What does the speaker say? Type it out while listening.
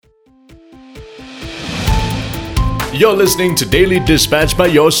You're listening to Daily Dispatch by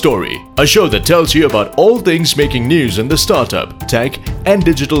Your Story, a show that tells you about all things making news in the startup, tech, and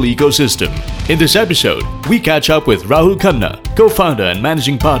digital ecosystem. In this episode, we catch up with Rahul Khanna, co-founder and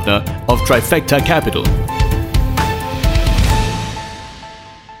managing partner of Trifecta Capital.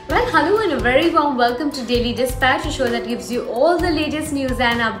 Well, hello and a very warm welcome to Daily Dispatch, a show that gives you all the latest news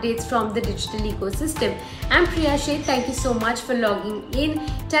and updates from the digital ecosystem. I'm Priya Sheth. Thank you so much for logging in.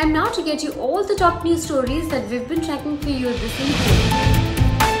 Time now to get you all the top news stories that we've been tracking for you this evening.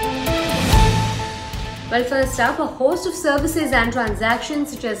 Well, first up, a host of services and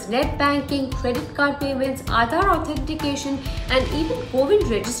transactions such as net banking, credit card payments, Aadhaar authentication, and even COVID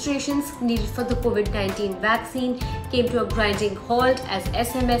registrations needed for the COVID-19 vaccine came to a grinding halt as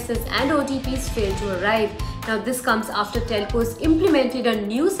SMSs and OTPs failed to arrive. Now, this comes after telcos implemented a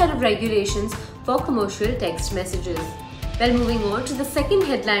new set of regulations for commercial text messages. Well, moving on to the second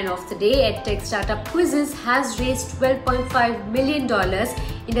headline of the day, EdTech startup Quizizz has raised $12.5 million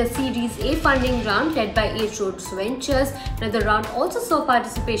in a Series A funding round led by Eight Roads Ventures. Now, the round also saw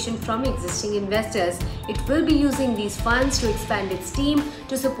participation from existing investors. It will be using these funds to expand its team,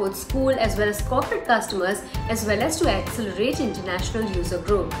 to support school as well as corporate customers, as well as to accelerate international user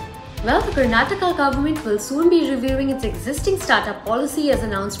growth. Well, the Karnataka government will soon be reviewing its existing startup policy as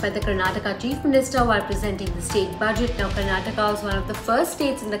announced by the Karnataka Chief Minister while presenting the state budget. Now, Karnataka was one of the first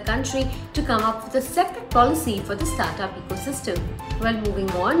states in the country to come up with a separate policy for the startup ecosystem. Well,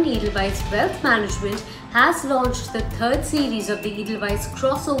 moving on, Edelweiss Wealth Management has launched the third series of the Edelweiss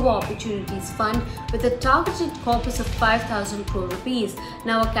Crossover Opportunities Fund with a targeted corpus of 5,000 crore rupees.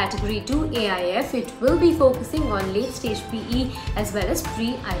 Now, a Category 2 AIF, it will be focusing on late-stage PE as well as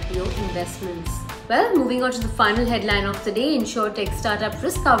pre-IPO investments. Well, moving on to the final headline of the day, InsurTech startup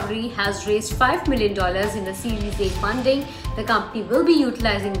Riskcovery has raised $5 million in a Series A funding. The company will be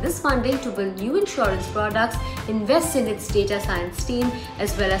utilizing this funding to build new insurance products, invest in its data science team,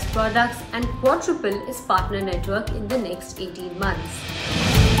 as well as products, and quadruple its partner network in the next 18 months.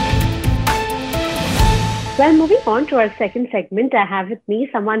 Well, moving on to our second segment, I have with me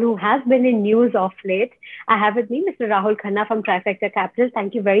someone who has been in news of late. I have with me Mr. Rahul Khanna from Trifecta Capital.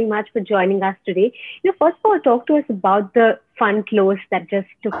 Thank you very much for joining us today. First of all, talk to us about the fund close that just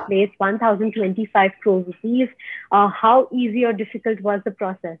took place, 1,025 crore rupees. How easy or difficult was the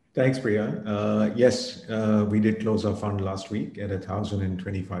process? Thanks, Priya. Yes, we did close our fund last week at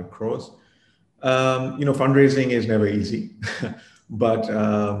 1,025 crores. Fundraising is never easy. But,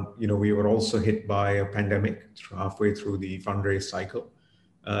 we were also hit by a pandemic halfway through the fundraise cycle.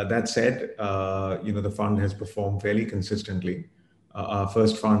 That said, the fund has performed fairly consistently. Our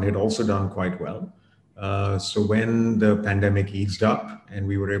first fund had also done quite well. So when the pandemic eased up and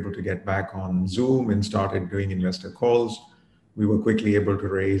we were able to get back on Zoom and started doing investor calls, we were quickly able to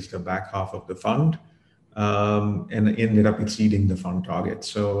raise the back half of the fund and ended up exceeding the fund target.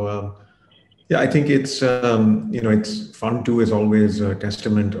 So, I think it's Fund 2 is always a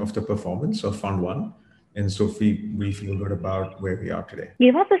testament of the performance of Fund 1. And so we feel good about where we are today.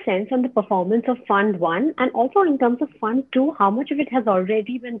 Give us a sense on the performance of Fund 1 and also in terms of Fund 2, how much of it has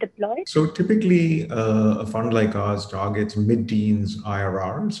already been deployed? So typically a fund like ours targets mid-teens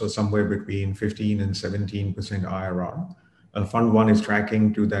IRR, so somewhere between 15 and 17% IRR. Fund 1 is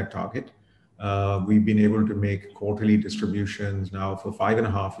tracking to that target. We've been able to make quarterly distributions now for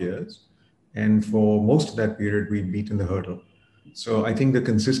 5.5 years. And for most of that period, we've beaten the hurdle. So I think the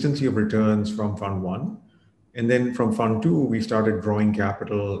consistency of returns from Fund 1, and then from Fund 2, we started drawing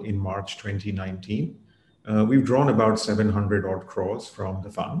capital in March 2019. We've drawn about 700 odd crores from the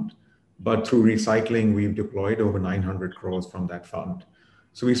fund, but through recycling, we've deployed over 900 crores from that fund.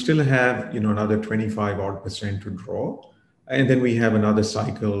 So we still have, another 25 odd % to draw. And then we have another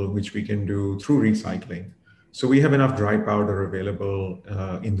cycle, which we can do through recycling. So we have enough dry powder available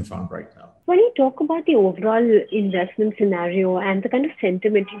in the fund right now. When you talk about the overall investment scenario and the kind of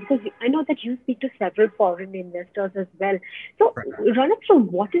sentiment, because I know that you speak to several foreign investors as well. So run us through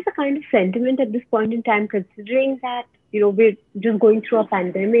what is the kind of sentiment at this point in time, considering that, we're just going through a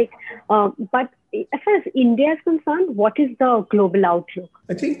pandemic. But as far as India is concerned, what is the global outlook?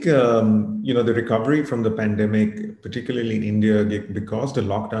 I think, the recovery from the pandemic, particularly in India, because the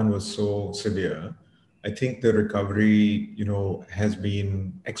lockdown was so severe, I think the recovery, has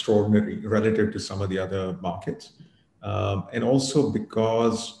been extraordinary relative to some of the other markets. And also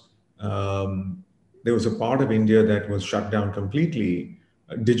because there was a part of India that was shut down completely,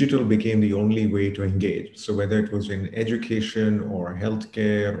 digital became the only way to engage. So whether it was in education or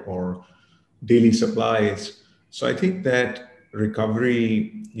healthcare or daily supplies. So I think that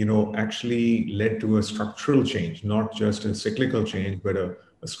recovery, actually led to a structural change, not just a cyclical change, but a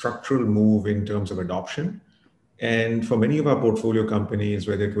structural move in terms of adoption. And for many of our portfolio companies,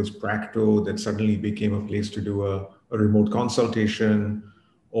 whether it was Practo that suddenly became a place to do a remote consultation,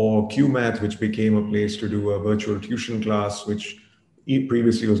 or QMath, which became a place to do a virtual tuition class, which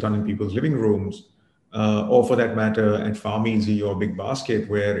previously was done in people's living rooms, or for that matter, at PharmEasy or Big Basket,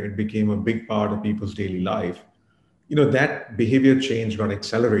 where it became a big part of people's daily life, that behavior change got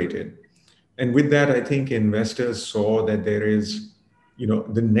accelerated. And with that, I think investors saw that there is,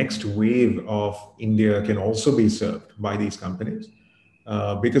 the next wave of India can also be served by these companies.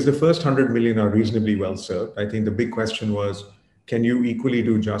 Because the first 100 million are reasonably well served. I think the big question was, can you equally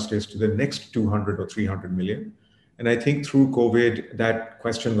do justice to the next 200 or 300 million? And I think through COVID, that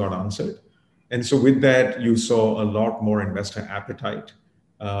question got answered. And so with that, you saw a lot more investor appetite.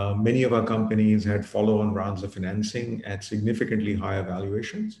 Many of our companies had follow-on rounds of financing at significantly higher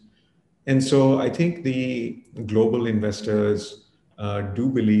valuations. And so I think the global investors do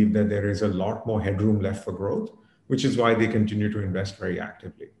believe that there is a lot more headroom left for growth, which is why they continue to invest very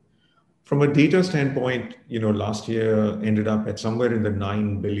actively. From a data standpoint, last year ended up at somewhere in the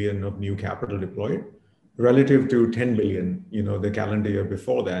 9 billion of new capital deployed relative to 10 billion, the calendar year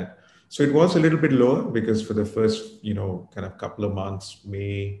before that. So it was a little bit lower because for the first, kind of couple of months,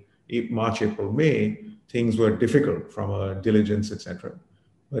 March, April, May, things were difficult from a diligence, etc.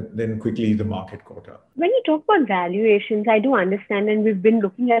 But then quickly the market caught up. When you talk about valuations, I do understand, and we've been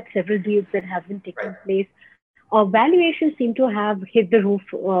looking at several deals that have been taking place. Valuations seem to have hit the roof,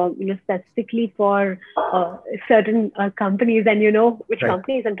 specifically for certain companies, and which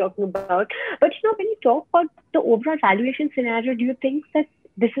companies I'm talking about. But when you talk about the overall valuation scenario, do you think that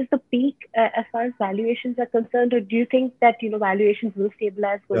this is the peak as far as valuations are concerned, or do you think that valuations will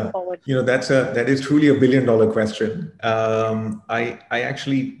stabilize going forward? That is truly a billion-dollar question. I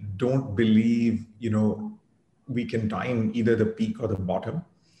actually don't believe we can time either the peak or the bottom.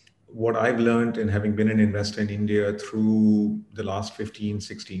 What I've learned in having been an investor in India through the last 15,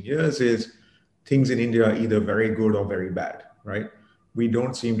 16 years is things in India are either very good or very bad, right? We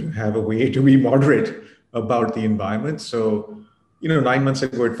don't seem to have a way to be moderate about the environment. So, 9 months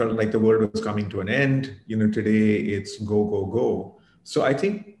ago, it felt like the world was coming to an end. Today it's go, go, go. So I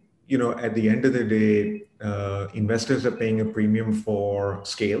think, at the end of the day, investors are paying a premium for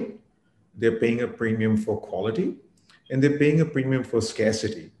scale. They're paying a premium for quality. And they're paying a premium for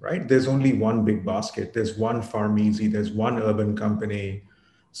scarcity, right? There's only one big basket. There's one PharmEasy. There's one urban company.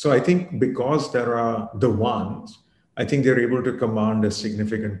 So I think because there are the ones, I think they're able to command a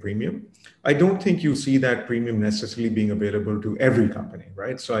significant premium. I don't think you see that premium necessarily being available to every company,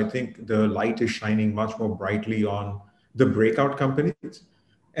 right? So I think the light is shining much more brightly on the breakout companies.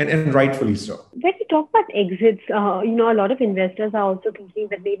 And rightfully so. When you talk about exits, a lot of investors are also thinking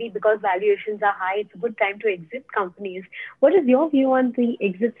that maybe because valuations are high, it's a good time to exit companies. What is your view on the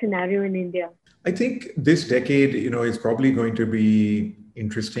exit scenario in India? I think this decade, is probably going to be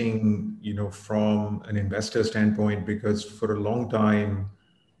interesting, from an investor standpoint, because for a long time,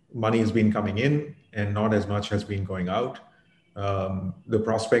 money has been coming in and not as much has been going out. The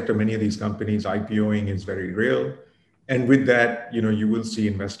prospect of many of these companies IPOing is very real. And with that, you will see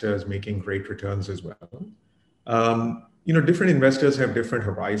investors making great returns as well. Different investors have different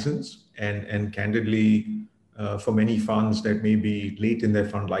horizons, and candidly, for many funds that may be late in their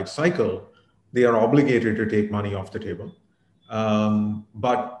fund life cycle, they are obligated to take money off the table.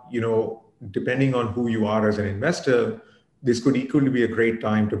 But depending on who you are as an investor, this could equally be a great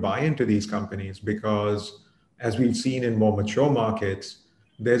time to buy into these companies because, as we've seen in more mature markets,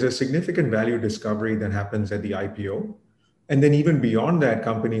 there's a significant value discovery that happens at the IPO. And then even beyond that,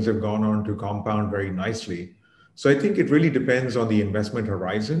 companies have gone on to compound very nicely. So I think it really depends on the investment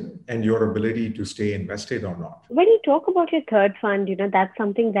horizon and your ability to stay invested or not. When you talk about your third fund, that's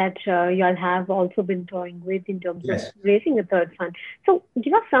something that y'all have also been toying with in terms of raising a third fund. So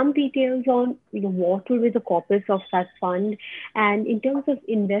give us some details on what will be the corpus of that fund. And in terms of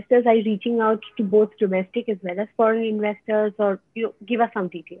investors, are you reaching out to both domestic as well as foreign investors, or give us some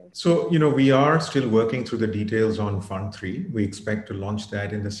details? So, we are still working through the details on Fund 3. We expect to launch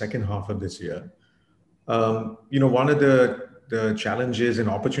that in the second half of this year. One of the challenges and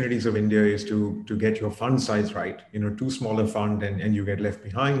opportunities of India is to get your fund size right. Too small a fund and you get left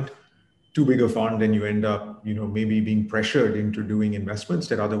behind. Too big a fund and you end up, maybe being pressured into doing investments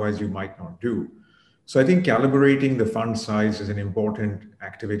that otherwise you might not do. So I think calibrating the fund size is an important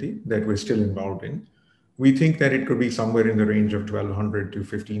activity that we're still involved in. We think that it could be somewhere in the range of 1,200 to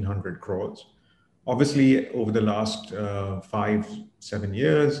 1,500 crores. Obviously, over the last 5-7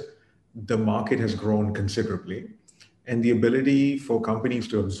 years, the market has grown considerably, and the ability for companies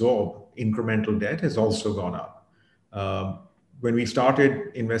to absorb incremental debt has also gone up. when we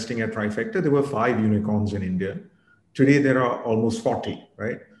started investing at Trifecta, there were 5 unicorns in India. Today, there are almost 40,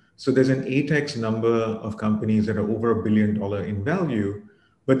 right? So there's an 8x number of companies that are over $1 billion in value,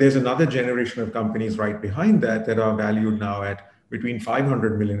 but there's another generation of companies right behind that that are valued now at between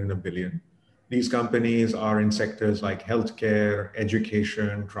 500 million and $1 billion. These companies are in sectors like healthcare,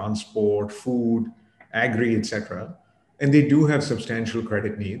 education, transport, food, agri, etc. And they do have substantial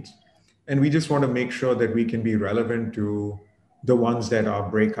credit needs. And we just want to make sure that we can be relevant to the ones that are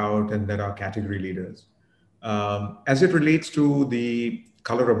breakout and that are category leaders. As it relates to the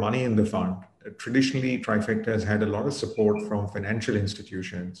color of money in the fund, traditionally Trifecta has had a lot of support from financial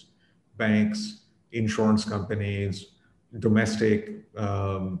institutions, banks, insurance companies, domestic,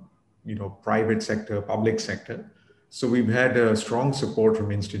 private sector, public sector. So we've had strong support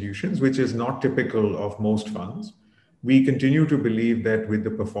from institutions, which is not typical of most funds. We continue to believe that with the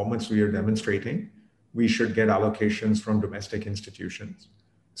performance we are demonstrating, we should get allocations from domestic institutions.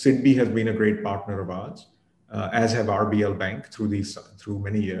 SIDBI has been a great partner of ours, as have RBL Bank through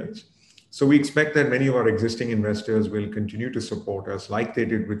many years. So we expect that many of our existing investors will continue to support us like they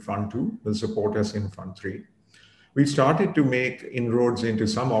did with Fund 2, will support us in Fund 3. We've started to make inroads into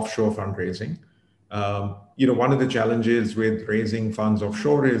some offshore fundraising. One of the challenges with raising funds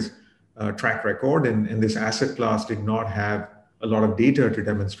offshore is track record, and this asset class did not have a lot of data to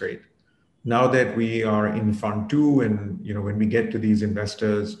demonstrate. Now that we are in Fund 2, and when we get to these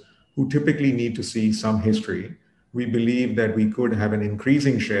investors who typically need to see some history, we believe that we could have an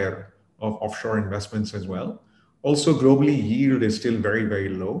increasing share of offshore investments as well. Also, globally, yield is still very, very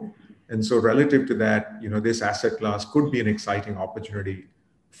low. And so relative to that, this asset class could be an exciting opportunity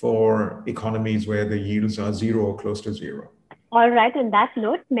for economies where the yields are zero or close to zero. All right. On that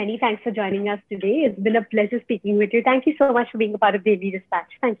note, many thanks for joining us today. It's been a pleasure speaking with you. Thank you so much for being a part of Daily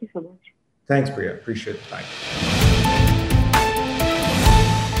Dispatch. Thank you so much. Thanks, Priya. Appreciate the time.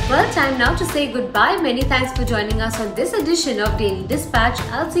 Well, time now to say goodbye. Many thanks for joining us on this edition of Daily Dispatch.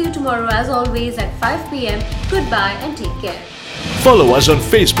 I'll see you tomorrow as always at 5 p.m. Goodbye and take care. Follow us on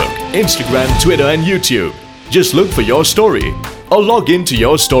Facebook, Instagram, Twitter and YouTube. Just look for Your Story or log in to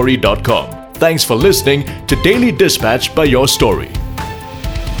yourstory.com. Thanks for listening to Daily Dispatch by Your Story.